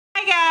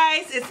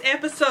guys, it's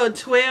episode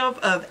 12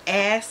 of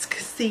Ask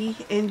C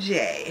and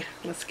J.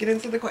 Let's get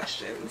into the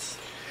questions.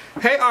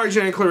 Hey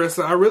RJ and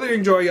Clarissa, I really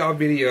enjoy y'all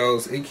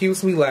videos. It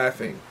keeps me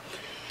laughing.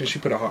 And she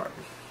put a heart.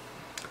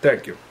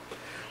 Thank you.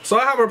 So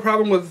I have a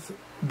problem with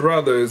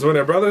brothers. When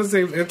a brother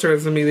seems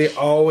interested in me, they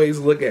always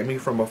look at me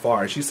from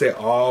afar. She said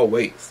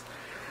always.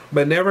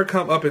 But never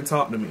come up and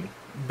talk to me.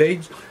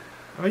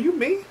 Are you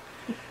me?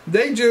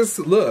 They just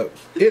look.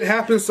 It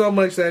happens so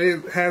much that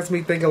it has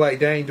me thinking like,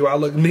 dang, do I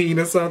look mean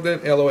or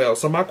something? LOL.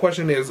 So my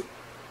question is,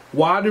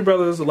 why do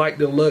brothers like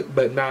to look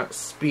but not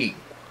speak?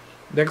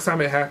 Next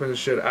time it happens,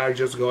 should I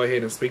just go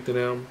ahead and speak to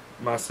them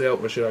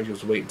myself, or should I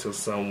just wait until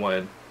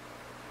someone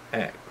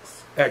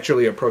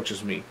actually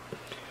approaches me?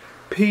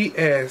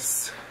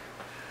 P.S.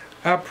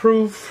 I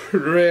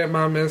proofread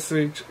my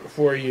message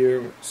for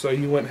you so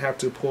you wouldn't have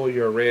to pull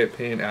your red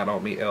pen out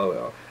on me,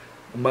 LOL.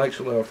 Much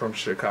love from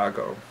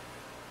Chicago.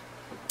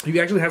 You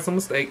actually had some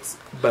mistakes,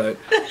 but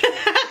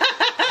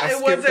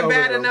it wasn't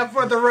bad enough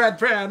for the red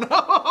pen.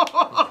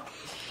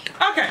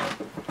 Okay,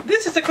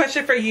 this is a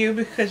question for you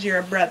because you're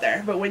a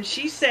brother. But when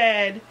she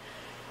said,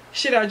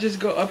 should I just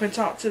go up and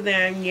talk to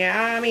them?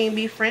 Yeah, I mean,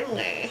 be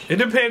friendly. It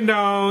depends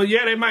on,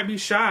 yeah, they might be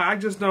shy. I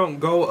just don't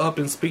go up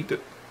and speak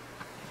to.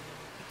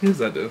 Yes,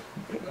 I do.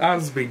 I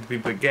speak to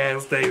people at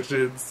gas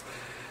stations,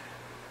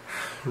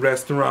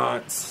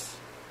 restaurants,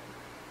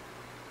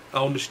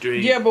 on the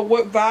street. Yeah, but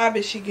what vibe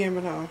is she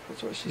giving off?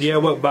 That's what she's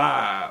saying. What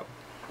vibe?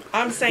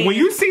 I'm saying, when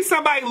you see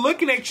somebody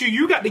looking at you,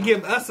 you got to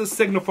give us a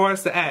signal for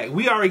us to act.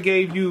 We already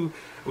gave you,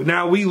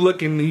 now we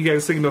looking, you got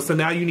a signal, so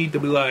now you need to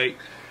be like,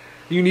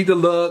 you need to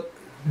look,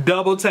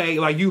 double take,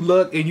 like you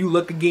look and you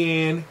look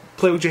again,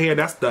 play with your hair.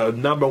 That's the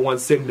 #1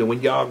 signal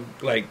when y'all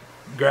like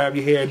grab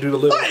your hair and do the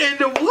little. What in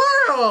the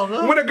world?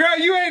 When a girl,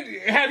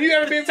 have you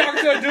ever been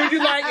talking to a dude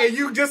you like and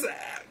you just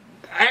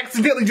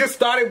accidentally just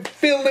started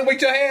fiddling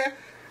with your hair?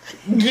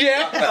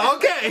 Yeah,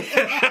 okay.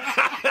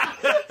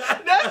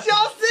 That's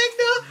your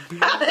signal?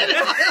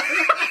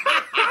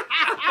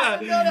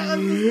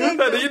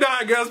 You know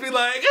how girls be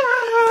like,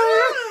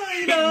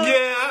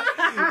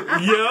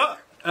 yeah,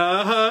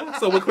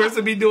 So when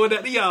Clarissa be doing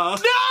that to y'all.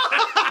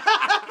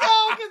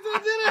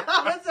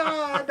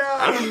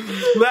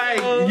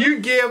 Like, you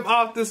give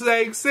off the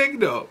same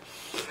signal.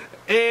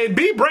 And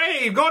be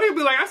brave. Go there and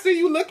be like, I see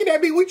you looking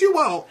at me. What you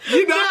want?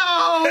 You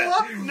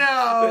know?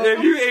 No.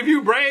 If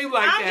you brave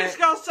like that. I'm just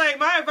gonna say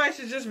my advice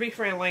is just be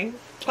friendly.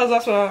 Cause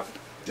that's what.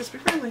 Just be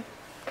friendly.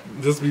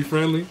 Just be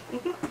friendly.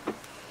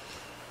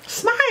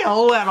 Smile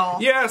a little.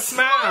 Yeah,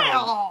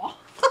 smile.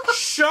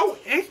 Show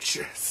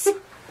interest.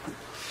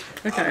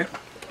 Okay.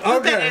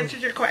 Hope that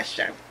answered your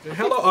question.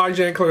 Hello,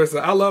 RJ and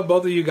Clarissa. I love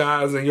both of you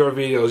guys and your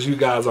videos. You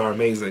guys are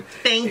amazing.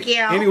 Thank you.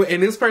 Anyway,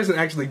 and this person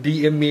actually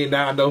DM'd me, and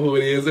now I know who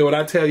it is. And when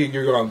I tell you,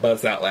 you're going to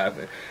bust out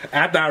laughing.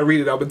 After I read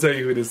it, I'm going to tell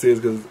you who this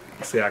is because,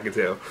 see, I can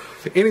tell.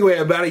 Anyway,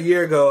 about a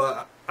year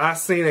ago, I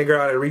seen a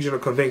girl at a regional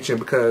convention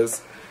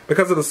because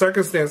of the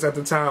circumstance at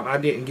the time, I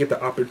didn't get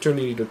the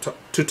opportunity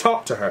to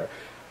talk to her.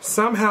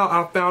 Somehow,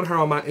 I found her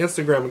on my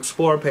Instagram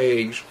Explore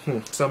page.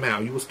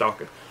 Somehow, you were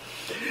stalking.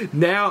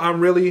 Now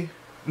I'm really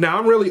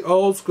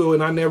old school,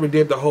 and I never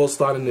did the whole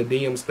sliding the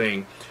DMs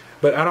thing.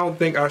 But I don't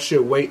think I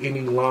should wait any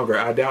longer.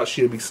 I doubt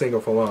she'll be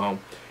single for long.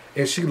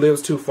 And she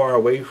lives too far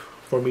away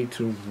for me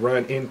to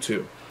run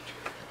into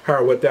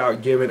her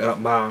without giving up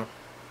my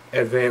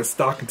advanced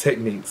stalking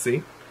techniques,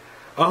 see?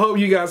 I hope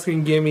you guys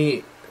can give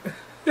me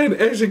an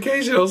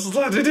educational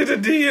sliding in the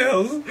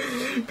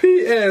DMs.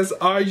 P.S.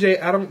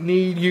 RJ, I don't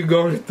need you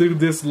going through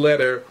this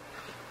letter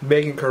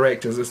making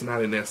corrections. It's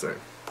not an essay.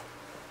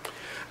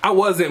 I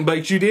wasn't,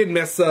 but you did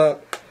mess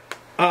up.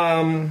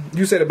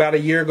 You said about a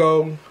year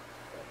ago,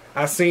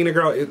 I seen a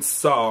girl, it's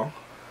saw.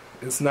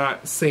 It's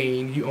not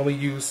seen. You only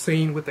use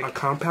seen with a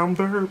compound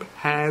verb.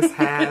 Has,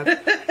 have,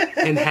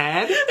 and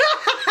had.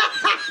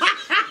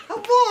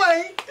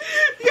 Boy.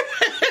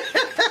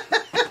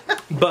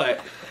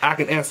 But I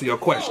can answer your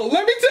question. Oh,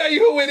 let me tell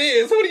you who it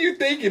is. Who do you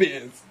think it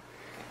is?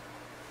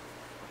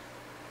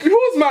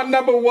 Who's my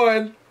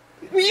 #1?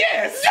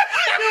 Yes!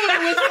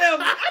 I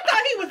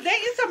thought he was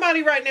dating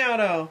somebody right now,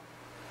 though.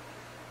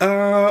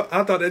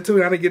 I thought that too,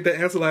 and I didn't get the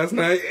answer last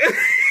night.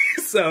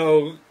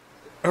 So,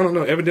 I don't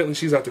know. Evidently,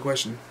 she's out the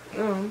question.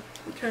 Oh,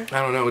 okay.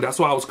 I don't know. That's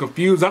why I was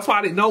confused. That's why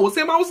I didn't know it was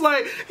him. I was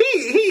like,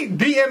 he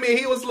DM'd me.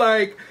 He was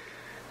like,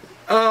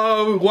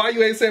 why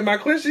you ain't said my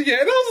question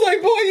yet? And I was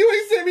like, boy, you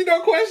ain't sent me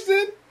no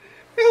question.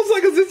 I was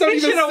like, 'cause this don't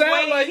even sound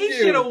like you. He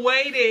should have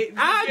waited.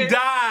 I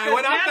died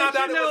when I found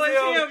out it was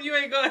him. You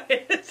ain't going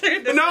to answer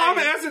the No, I'm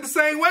going to answer the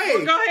same way.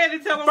 Well, go ahead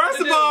and tell me First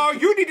of all,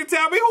 you need to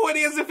tell me who it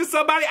is. If it's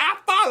somebody I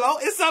follow,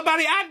 it's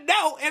somebody I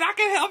know, and I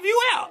can help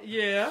you out.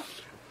 Yeah.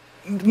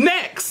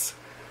 Next.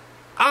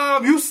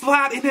 You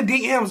slide in the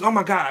DMs. Oh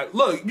my God.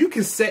 Look, you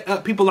can set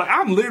up people like,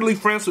 I'm literally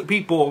friends with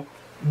people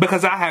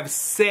because I have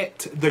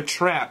set the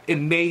trap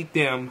and made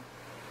them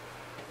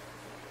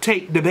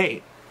take the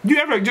bait. You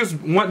ever just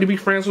want to be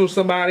friends with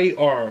somebody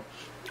or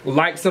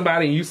like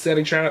somebody and you set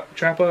a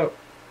trap up?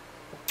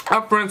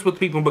 I'm friends with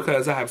people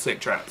because I have set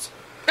traps.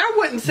 I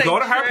wouldn't say go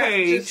to her trip,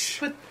 page. just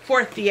put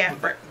forth the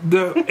effort.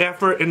 The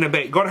effort and the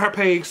bait. Go to her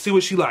page, see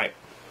what she like.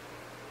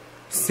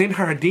 Send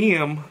her a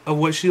DM of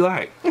what she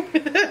like.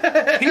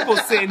 People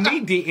send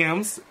me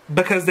DMs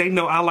because they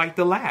know I like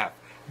to laugh.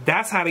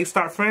 That's how they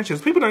start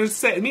friendships. People don't just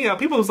set me up.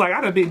 People was like,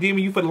 I done been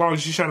DMing you for the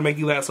longest, just trying to make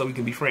you laugh so we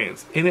can be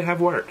friends. And it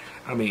have worked.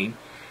 I mean,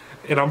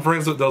 and I'm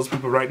friends with those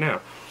people right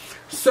now.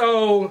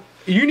 So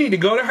you need to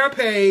go to her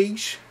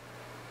page,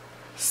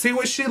 see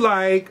what she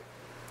like.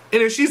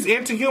 And if she's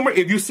into humor,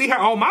 if you see her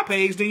on my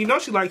page, then you know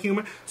she like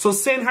humor. So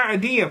send her a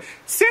DM.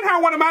 Send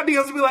her one of my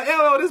DMs and be like,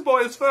 hello, this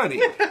boy is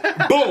funny.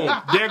 Boom.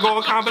 There go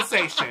a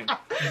conversation.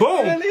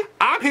 Boom. Really?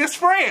 I'm his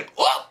friend.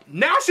 Oh,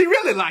 now she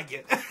really like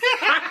it.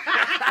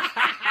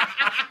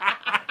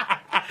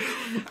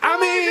 I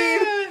mean,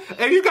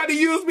 if you got to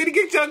use me to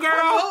get your girl.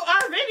 Promote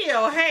our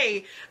video.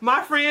 Hey,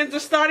 my friends are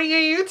starting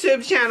a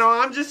YouTube channel.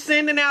 I'm just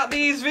sending out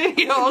these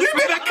videos. You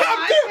better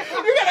come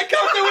through. You better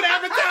come through with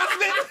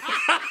advertisement.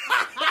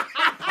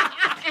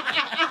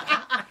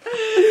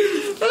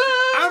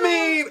 I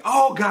mean,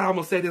 oh God, I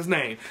almost said his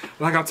name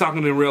like I'm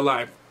talking in real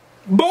life.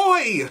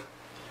 Boy,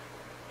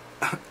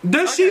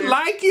 does she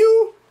like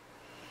you?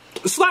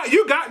 Slide,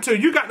 you got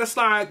to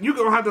slide. You're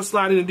gonna have to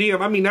slide in the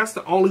DM. I mean, that's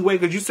the only way,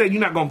 because you said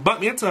you're not gonna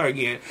bump into her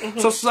again.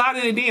 So slide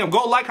in the DM.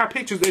 Go like her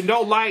pictures, and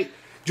don't like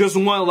just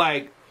one.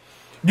 Like,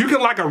 you can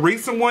like a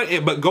recent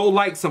one, but go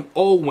like some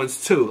old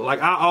ones too.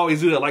 Like, I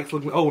always do that. Like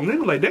looking old, and they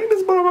were like, dang,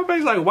 this boy on my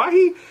page. Like, why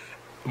he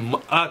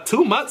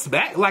 2 months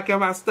back liking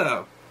my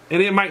stuff?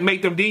 And it might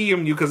make them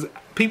DM you, because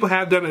people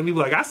have done it and be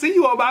like, I see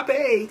you on my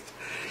page.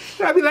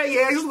 And I'd be like,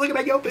 yeah, just looking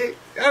at your page.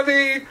 I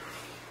mean,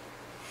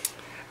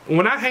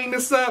 when I hang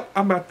this up,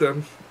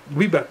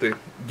 we about to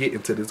get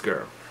into this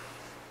girl.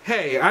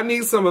 Hey, I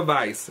need some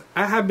advice.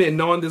 I have been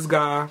knowing this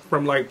guy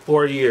from like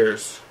 4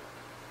 years.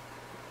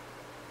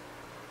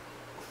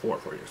 4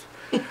 years.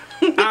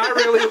 I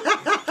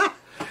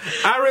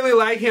really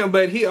like him,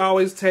 but he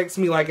always texts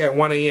me like at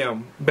 1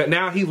 a.m. But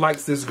now he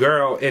likes this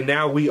girl, and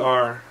now we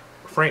are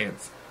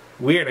friends.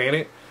 Weird, ain't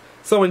it?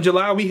 So in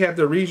July we had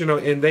the regional,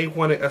 and they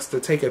wanted us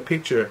to take a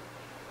picture,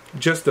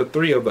 just the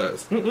 3 of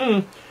us.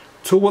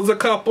 2 was a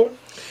couple,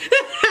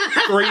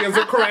 3 is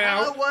a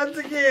crowd, once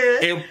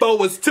again, and 4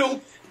 was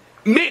too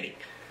many.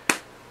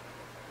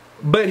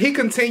 But he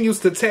continues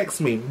to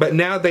text me. But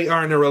now they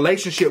are in a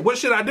relationship. What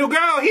should I do,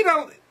 girl? He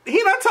done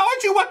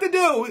told you what to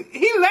do.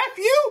 He left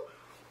you.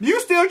 You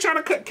still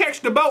trying to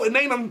catch the boat, and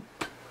they done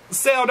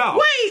sailed off.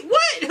 Wait,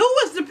 what? Who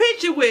was the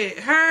picture with?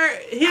 Her,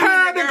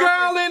 the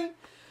girl, and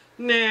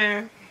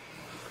nah.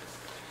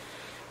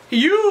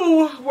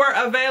 You were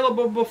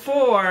available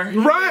before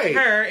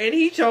her, and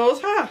he chose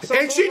her. So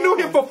and she knew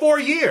him for 4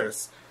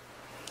 years.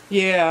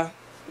 Yeah.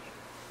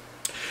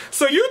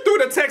 So you threw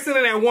the text in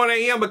at 1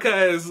 a.m.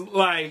 because,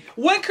 like...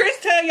 What Chris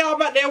tell y'all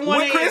about that 1 a.m.?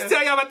 What Chris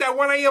tell y'all about that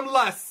 1 a.m.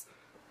 lust?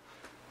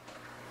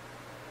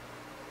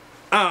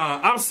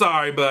 I'm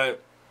sorry,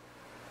 but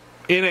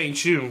it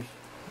ain't you.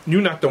 You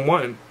not the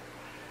one.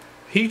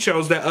 He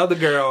chose that other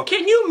girl.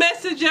 Can you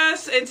message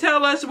us and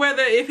tell us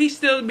if he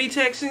still be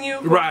texting you?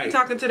 Right. Be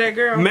talking to that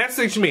girl?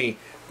 Message me.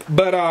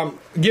 But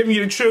giving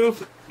you the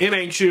truth, it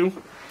ain't you.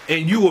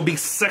 And you will be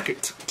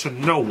second to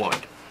no one.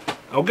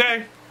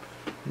 Okay?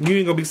 You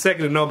ain't gonna be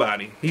second to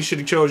nobody. He should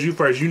have chose you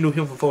first. You knew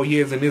him for 4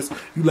 years, and you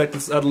let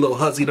this other little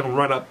hussy don't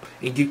run up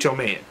and get your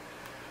man.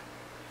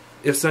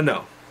 It's a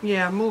no.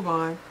 Yeah, move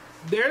on.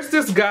 There's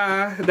this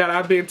guy that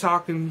I've been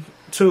talking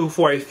to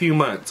for a few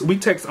months. We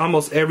text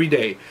almost every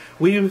day.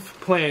 We've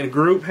planned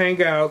group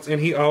hangouts,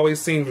 and he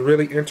always seems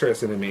really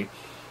interested in me.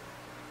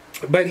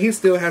 But he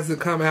still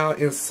hasn't come out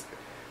and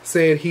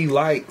said he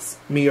likes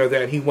me or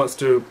that he wants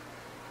to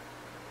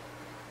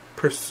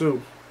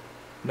pursue,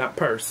 not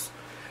purse,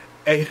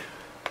 a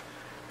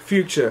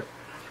future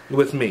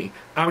with me.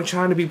 I'm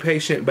trying to be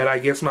patient, but I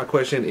guess my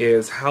question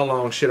is, how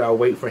long should I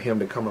wait for him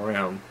to come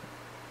around?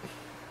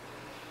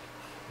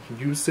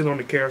 You sit on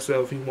the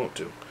carousel if you want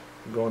to.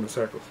 Go in the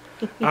circles.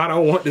 I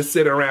don't want to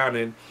sit around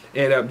and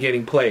end up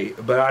getting played,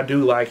 but I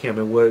do like him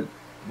and would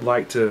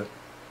like to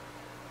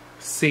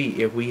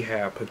see if we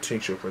have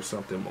potential for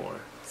something more.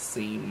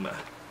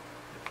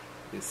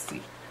 Let's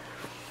see.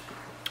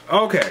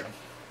 Okay.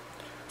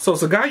 So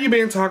it's a guy you've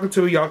been talking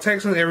to, y'all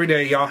texting every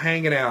day, y'all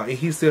hanging out, and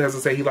he still has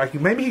to say he like you.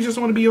 Maybe he just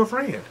want to be your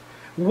friend.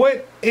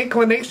 What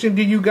inclination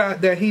do you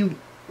got that he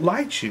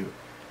likes you?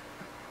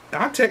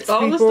 I text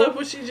all people. All the stuff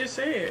what she just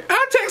said.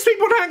 I text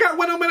people that I got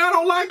with them and I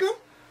don't like them.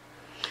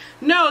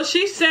 No,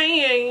 she's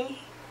saying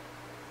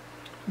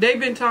they've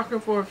been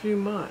talking for a few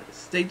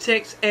months. They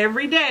text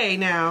every day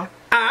now.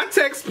 I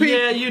text people.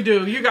 Yeah, you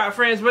do. You got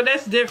friends, but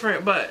that's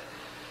different. But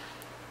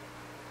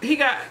he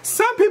got...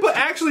 Some people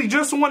actually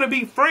just want to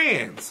be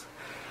friends.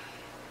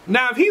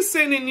 Now, if he's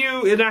sending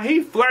you, and now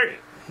he flirting.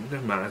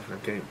 Never mind,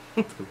 okay,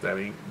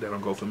 that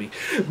don't go for me.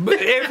 But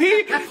if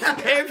he,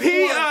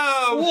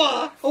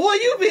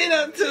 what you been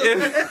up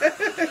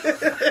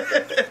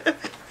to?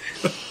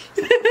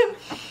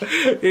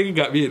 He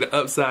got me in the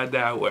upside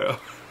down world.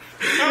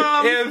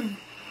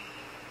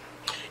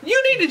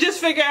 You need to just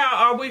figure out,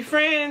 are we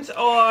friends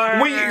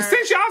or...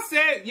 Since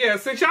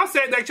y'all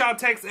said that y'all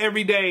text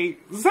every day,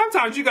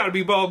 sometimes you gotta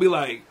be bold, be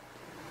like,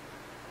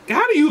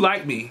 how do you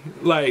like me?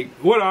 Like,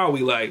 what are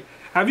we like?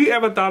 Have you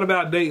ever thought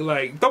about dating?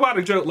 Like, throw out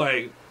a joke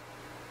like,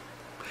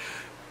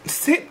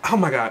 oh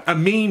my God, a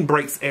meme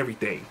breaks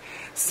everything.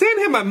 Send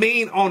him a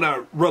meme on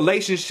a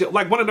relationship,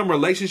 like one of them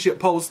relationship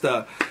posts,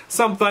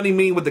 some funny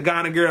meme with the guy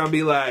and a girl and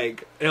be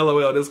like,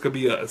 LOL, this could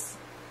be us.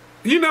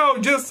 You know,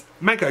 just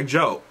make a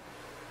joke.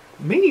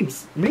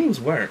 Memes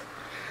work.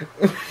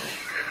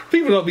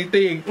 People don't be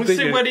thinking.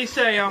 See what he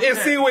say. And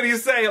see what he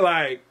say,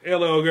 like,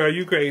 LOL, girl,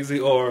 you crazy,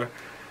 and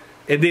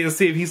then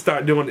see if he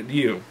start doing it to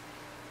you.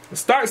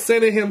 Start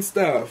sending him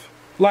stuff.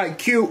 Like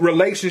cute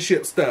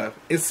relationship stuff,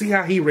 and see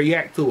how he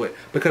react to it,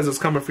 because it's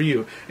coming for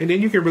you, and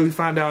then you can really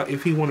find out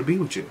if he want to be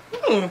with you.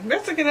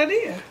 That's a good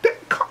idea.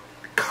 Call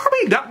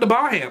me Dr.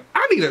 Barham.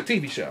 I need a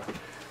TV show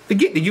to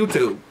get to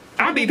YouTube.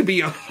 I need to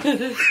be on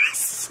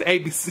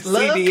ABC,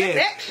 Love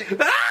CBS. Connection.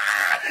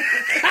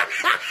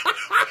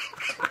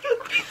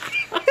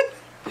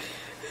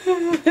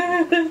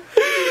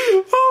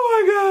 Oh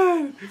my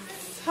God.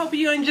 Hope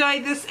you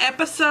enjoyed this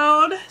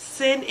episode.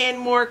 Send in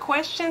more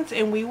questions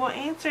and we will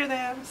answer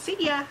them. See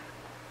ya.